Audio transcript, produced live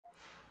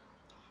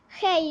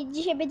Hej,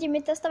 dzisiaj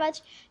będziemy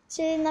testować,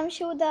 czy nam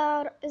się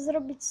uda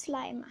zrobić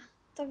slajma.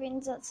 To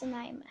więc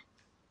zaczynajmy.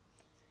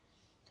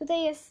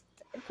 Tutaj jest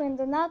płyn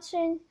do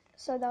naczyń,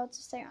 soda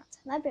oczyszczająca.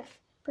 Najpierw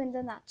płyn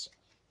do naczyń.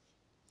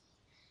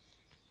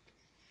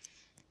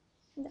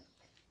 Dobra.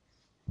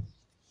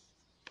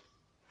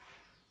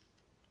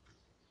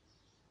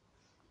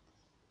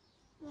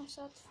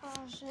 Muszę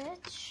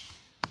otworzyć.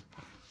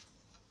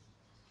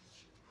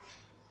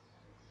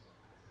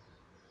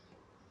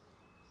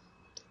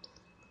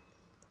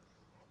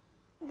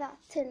 Da,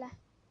 tyle.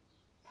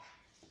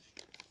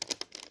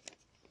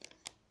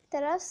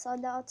 Teraz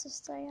soda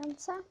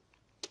oczyszczająca.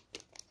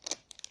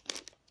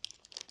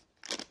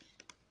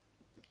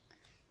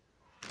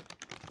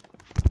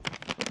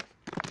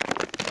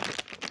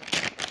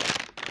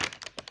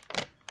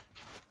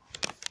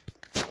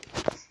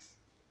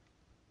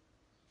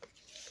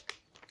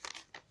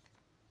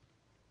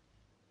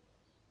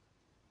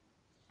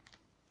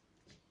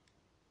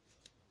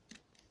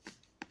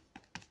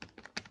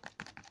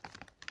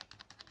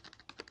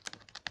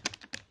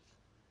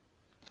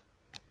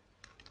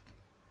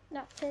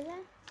 No, tyle?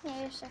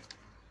 Nie, jeszcze.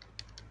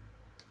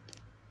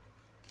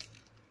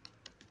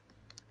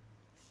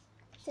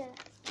 Tyle.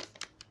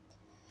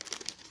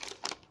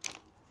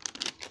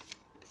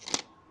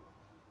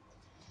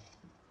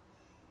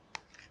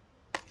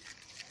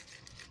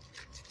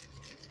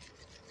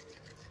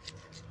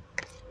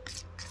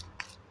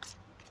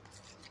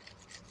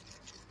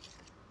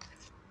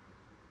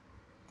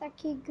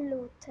 Taki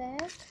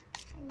glutek.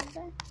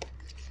 Jakby.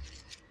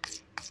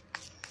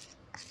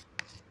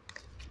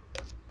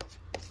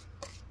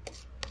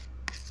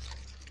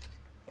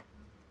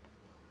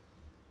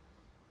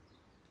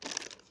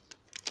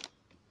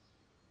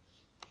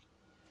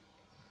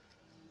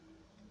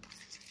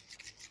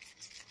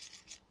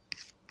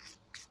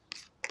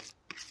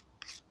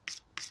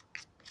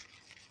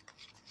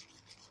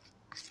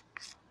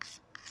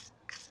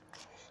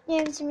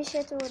 Nie wiem, czy mi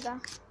się tu uda.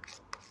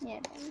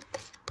 Nie wiem.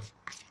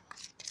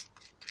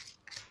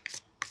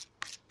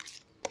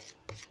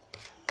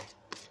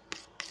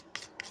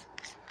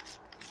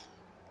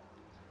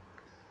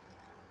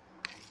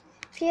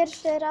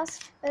 Pierwszy raz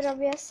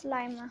robię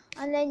slajma,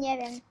 ale nie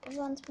wiem.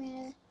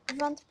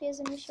 Wątpię,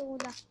 że mi się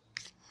uda.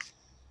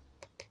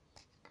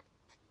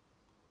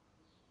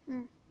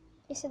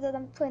 Jeszcze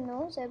dodam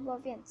płynu, żeby było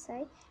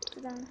więcej.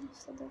 Dodam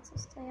sody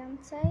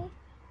oczyszczającej.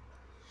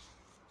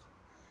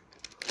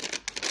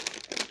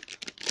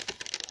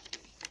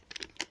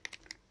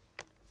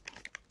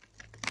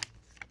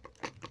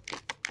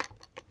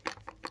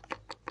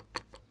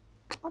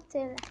 O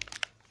tyle.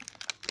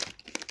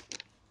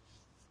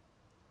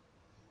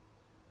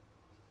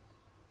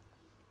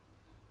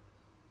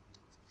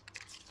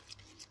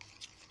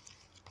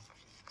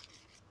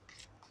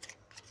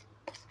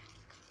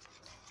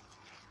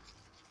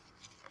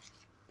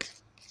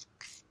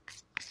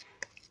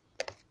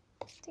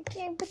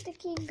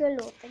 Taki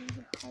glutek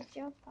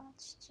wychodzi, o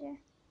patrzcie.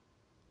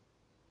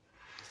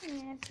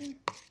 Nie wiem.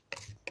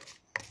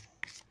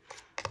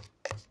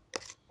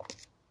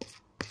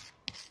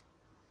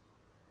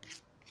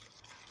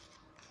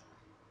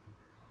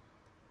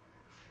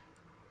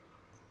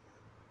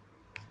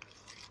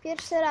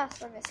 Pierwszy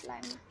raz robię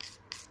slime.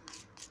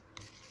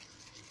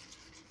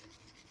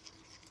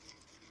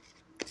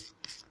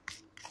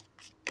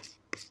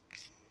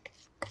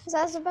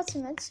 Zaraz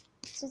zobaczymy,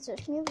 czy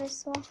coś mi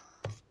wyszło.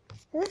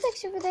 No tak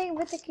się wydaje,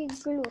 jakby taki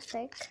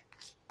glutek.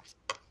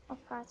 O,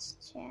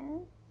 patrzcie.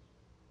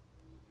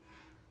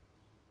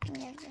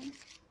 Nie wiem.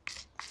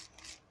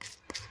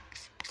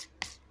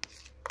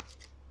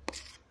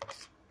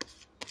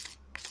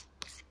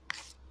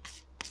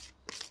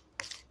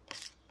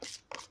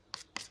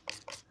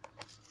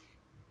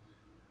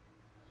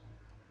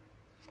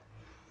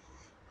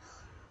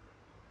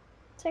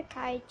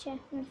 Czekajcie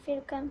na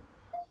chwilkę.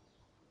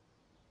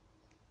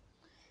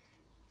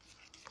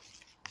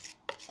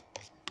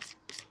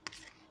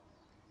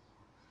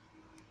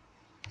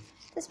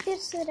 To jest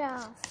pierwszy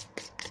raz.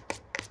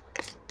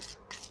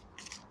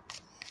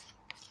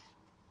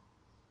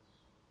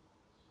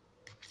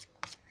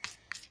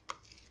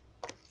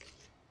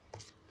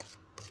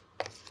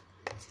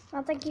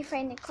 Ma taki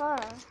fajny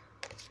kolor.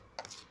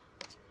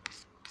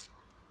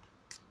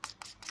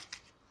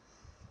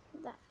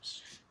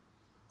 Dobrze.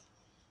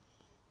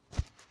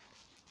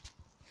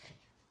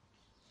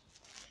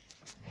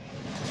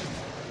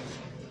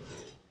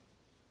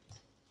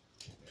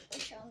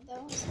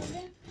 Usiądę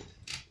sobie.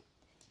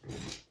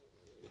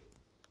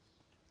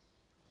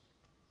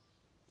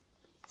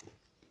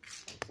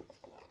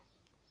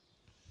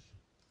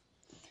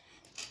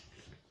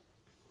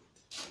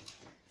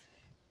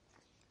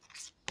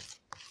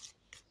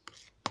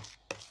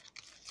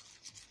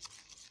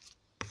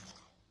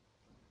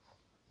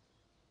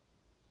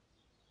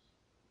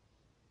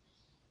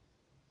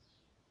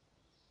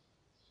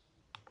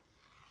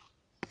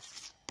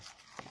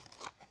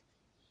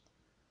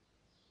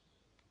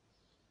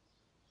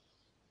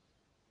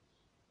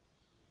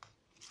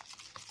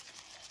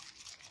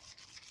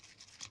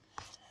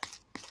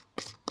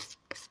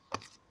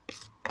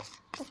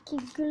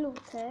 taki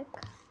glutek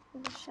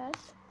wyszedł.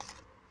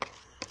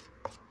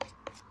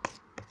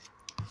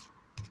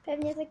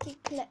 Pewnie taki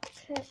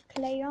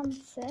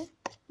klejący.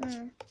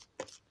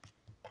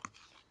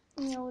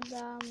 Nie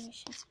udało mi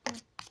się.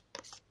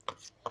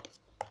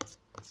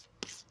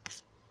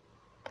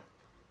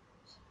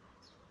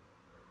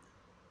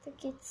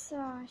 Takie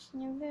coś,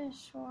 nie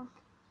wyszło.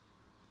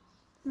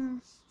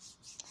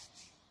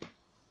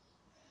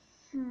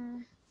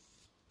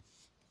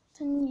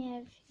 To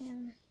nie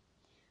wiem.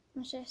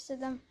 Może jeszcze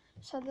dam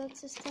sodę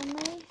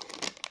cystenej.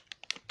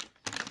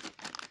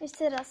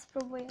 Jeszcze raz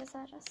spróbuję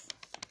zaraz.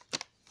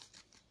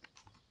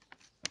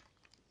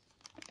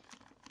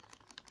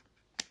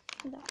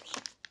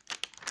 Dobrze.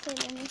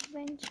 Tyle niech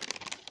będzie.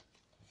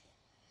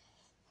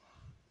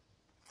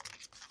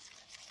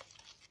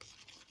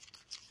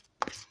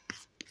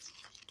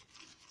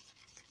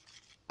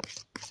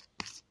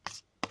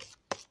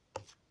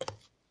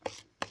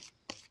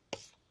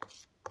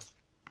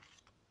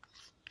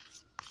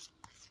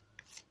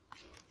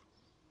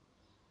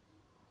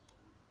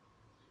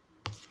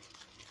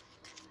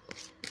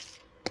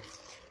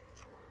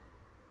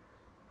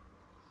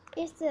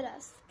 Jeszcze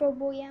raz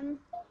spróbuję.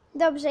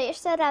 Dobrze,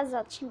 jeszcze raz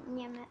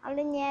zaczniemy,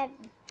 ale nie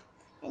wiem.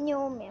 Ja nie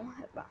umiem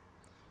chyba.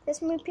 To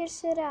jest mój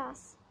pierwszy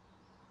raz.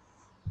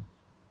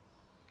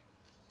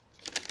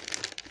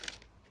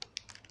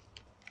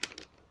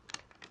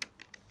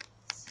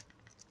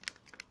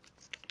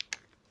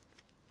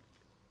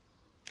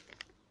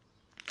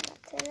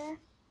 Na tyle.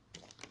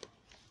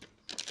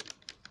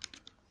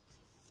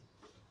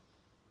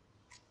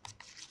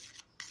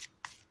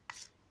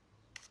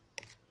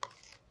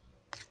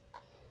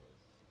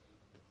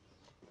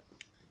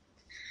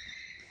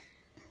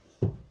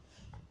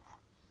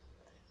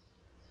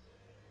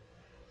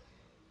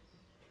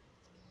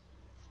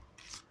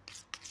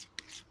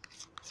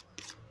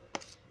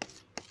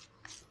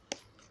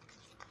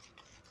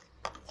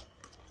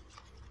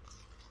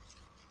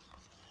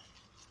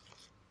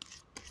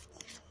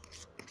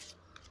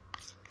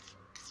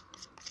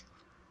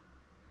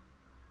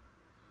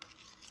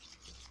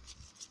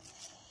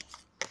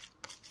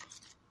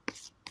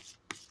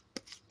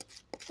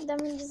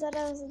 Damy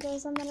zaraz do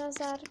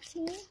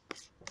zamrażarki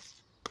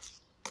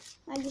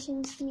na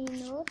 10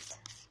 minut.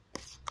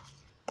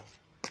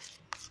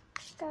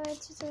 Ciekawe,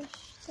 czy coś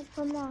to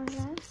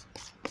pomoże.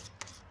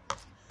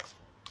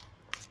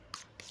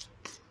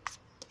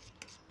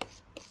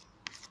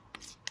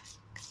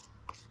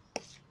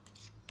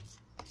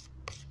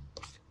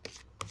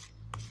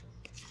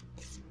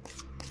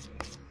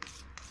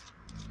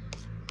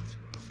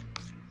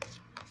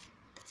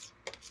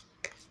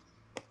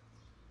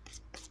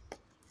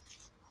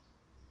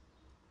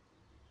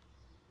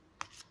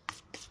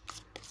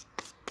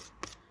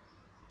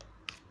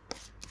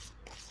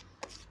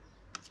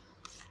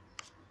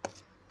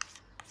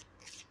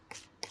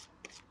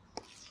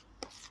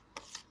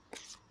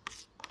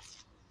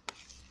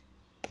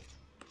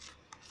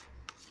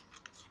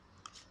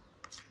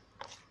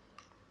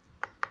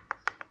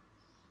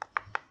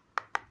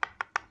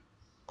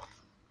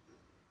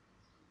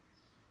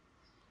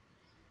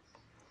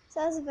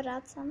 Zaraz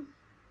wracam.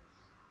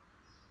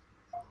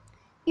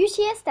 Już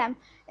jestem.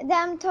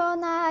 Dam to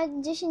na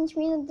 10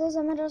 minut do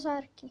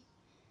zamrażarki.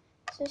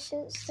 Co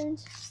się z tym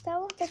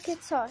stało? Takie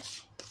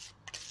coś.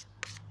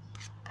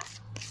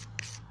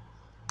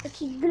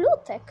 Taki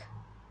glutek.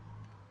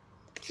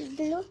 Taki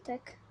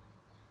glutek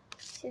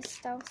się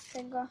stał z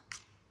tego.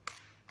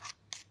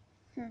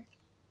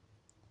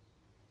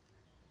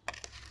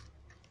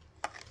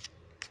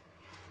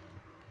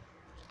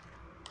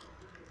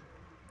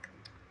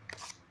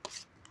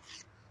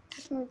 To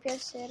jest mój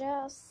pierwszy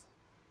raz.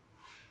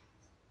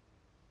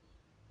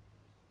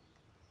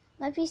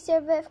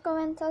 Napiszcie wy w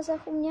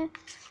komentarzach u mnie,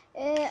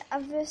 a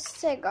wy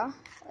z czego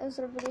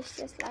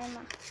zrobiliście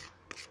slajma.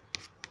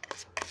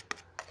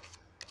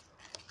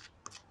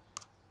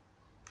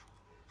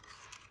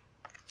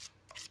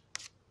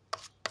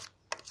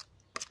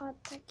 O,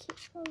 taki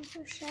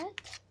wyszedł.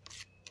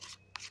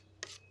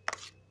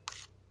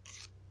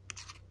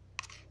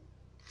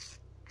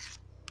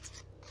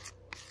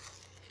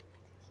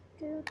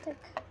 Glutek.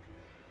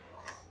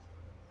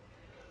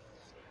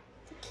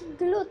 Taki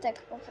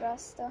glutek po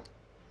prostu.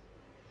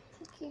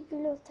 Taki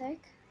glutek.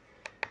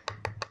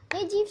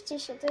 Nie dziwcie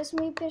się, to jest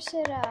mój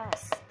pierwszy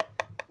raz.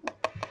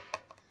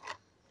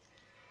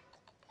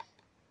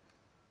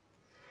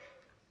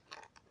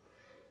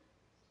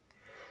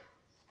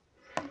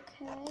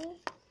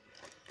 Okej.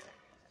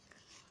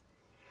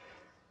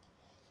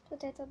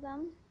 Tutaj to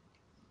dam.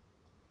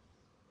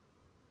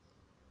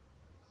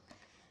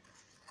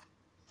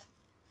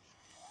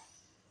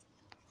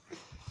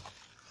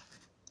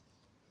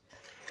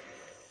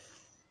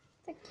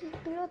 Taki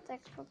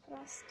glutek po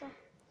prostu.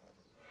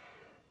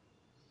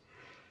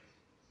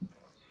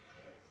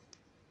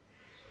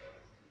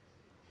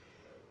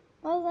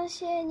 Można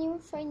się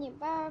nim fajnie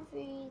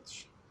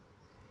bawić.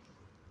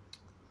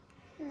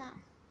 No.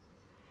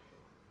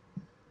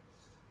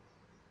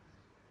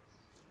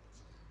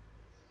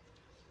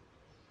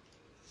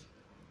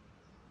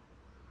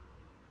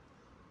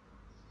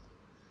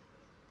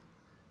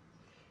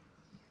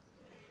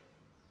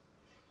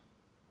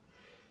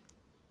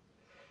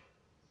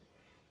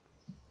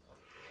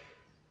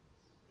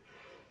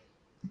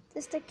 To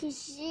jest takie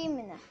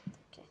zimne.